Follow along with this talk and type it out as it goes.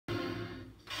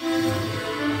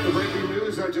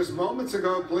just moments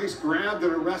ago, police grabbed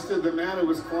and arrested the man who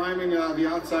was climbing the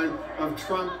outside of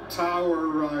Trump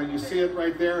Tower. You see it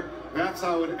right there. That's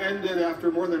how it ended after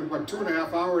more than, what,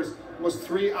 2.5 hours, almost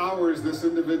 3 hours. This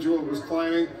individual was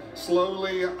climbing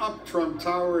slowly up Trump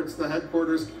Tower. It's the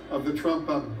headquarters of the Trump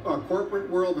corporate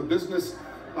world, the business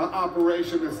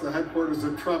operation. It's the headquarters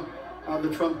of Trump.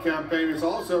 The Trump campaign. It's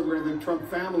also where the Trump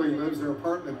family lives. Their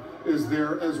apartment is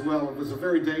there as well. It was a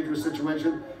very dangerous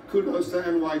situation. Kudos to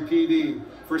NYPD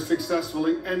for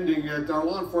successfully ending it. Our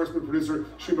law enforcement producer,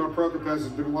 Shimon Prokopez, has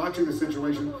been watching the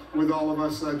situation with all of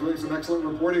us, doing some excellent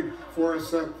reporting for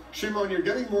us. Shimon, you're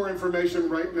getting more information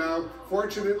right now.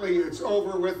 Fortunately, it's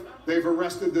over with. They've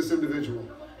arrested this individual.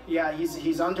 Yeah,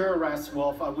 he's under arrest,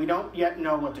 Wolf. We don't yet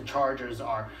know what the charges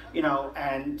are, you know,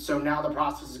 and so now the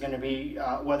process is going to be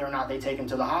whether or not they take him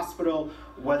to the hospital,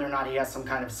 whether or not he has some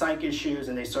kind of psych issues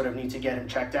and they sort of need to get him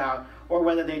checked out, or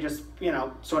whether they just, you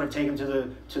know, sort of take him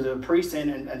to the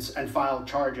precinct and file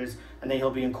charges, and then he'll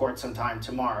be in court sometime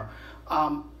tomorrow.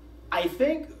 I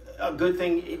think a good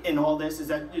thing in all this is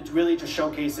that it really just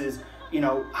showcases, you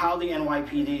know, how the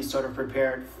NYPD is sort of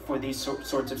prepared for these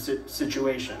sorts of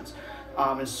situations.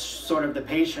 And sort of the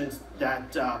patience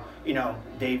that you know,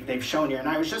 they've shown here. And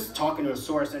I was just talking to a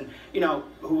source, and you know,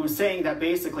 who was saying that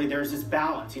basically there's this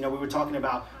balance. You know, we were talking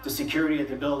about the security of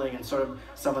the building and sort of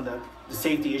some of the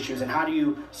safety issues, and how do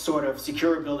you sort of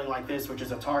secure a building like this, which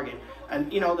is a target.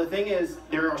 And you know, the thing is,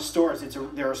 there are stores.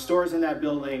 There are stores in that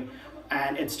building,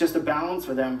 and it's just a balance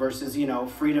for them versus, you know,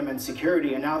 freedom and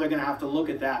security. And now they're going to have to look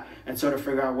at that and sort of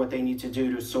figure out what they need to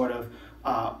do to sort of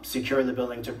secure the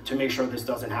building to make sure this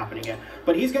doesn't happen again.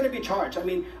 But he's going to be charged. I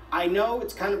mean, I know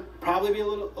it's kind of probably be a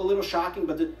little shocking,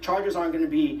 but the charges aren't going to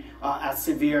be as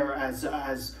severe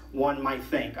as one might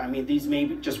think. I mean, these may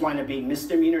just wind up being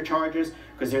misdemeanor charges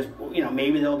because there's, you know,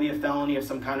 maybe there'll be a felony of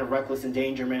some kind of reckless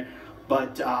endangerment.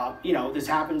 But, you know, this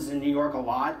happens in New York a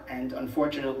lot, and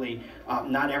unfortunately,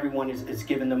 not everyone is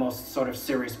given the most sort of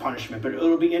serious punishment. But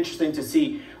it'll be interesting to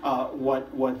see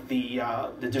what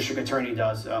the district attorney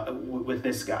does with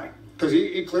this guy. Because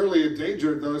he clearly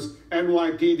endangered those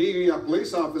NYPD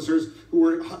police officers who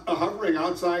were hovering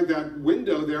outside that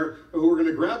window there, who were going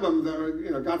to grab him.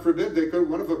 You know, God forbid, they could.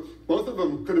 Both of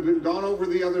them could have been gone over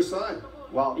the other side.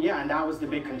 Well, yeah, and that was the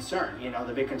big concern. You know,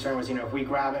 the big concern was, you know, if we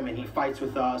grab him and he fights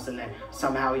with us and then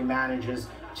somehow he manages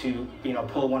to, you know,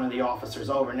 pull one of the officers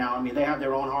over. Now, I mean, they have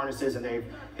their own harnesses and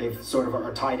they've sort of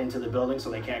are tied into the building so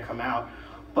they can't come out.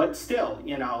 But still,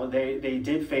 you know, they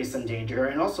did face some danger.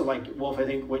 And also, like, Wolf, I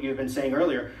think what you've been saying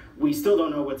earlier, we still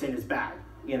don't know what's in his bag,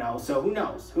 you know. So who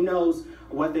knows? Who knows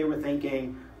what they were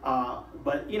thinking?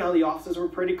 But, you know, the officers were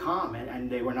pretty calm and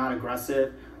they were not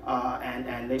aggressive.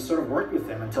 And they sort of worked with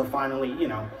him until finally, you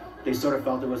know, they sort of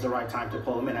felt it was the right time to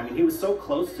pull him in. I mean, he was so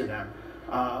close to them,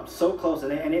 so close,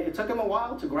 and it took him a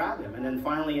while to grab him. And then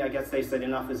finally, I guess they said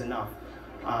enough is enough.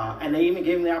 And they even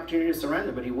gave him the opportunity to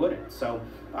surrender, but he wouldn't. So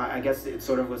I guess it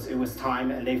sort of was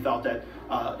time, and they felt that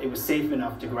it was safe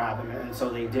enough to grab him, and so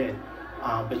they did.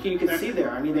 But you can see there,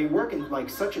 I mean, they work in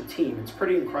like such a team. It's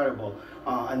pretty incredible.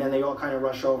 And then they all kind of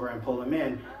rush over and pull him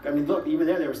in. I mean, look, even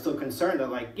there, they were still concerned that,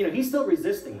 like, you know, he's still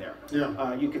resisting there.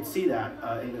 Yeah. You could see that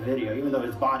in the video, even though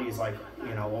his body is like,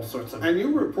 you know, all sorts of... And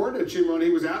you reported, Shimon,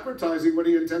 he was advertising what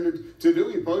he intended to do.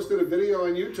 He posted a video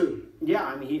on YouTube. Yeah,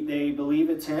 I mean, they believe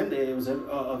it's him. It was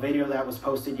a video that was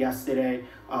posted yesterday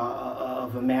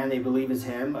of a man they believe is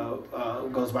him, who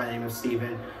goes by the name of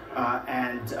Steven.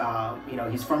 You know,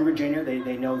 he's from Virginia.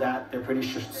 They know that. They're pretty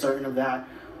certain of that.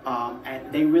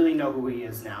 And they really know who he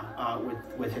is now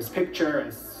with his picture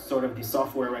and sort of the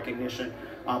software recognition.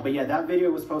 But yeah, that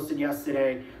video was posted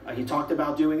yesterday. He talked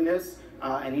about doing this,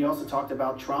 and he also talked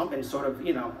about Trump and sort of,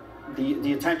 you know,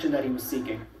 the attention that he was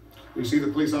seeking. You see the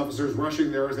police officers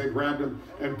rushing there as they grabbed him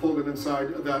and pulled him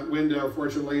inside that window.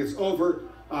 Fortunately, it's over.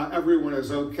 Everyone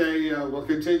is okay. We'll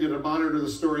continue to monitor the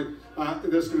story.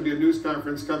 There's going to be a news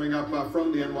conference coming up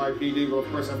from the NYPD. We'll,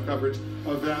 of course, have coverage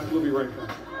of that. We'll be right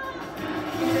back.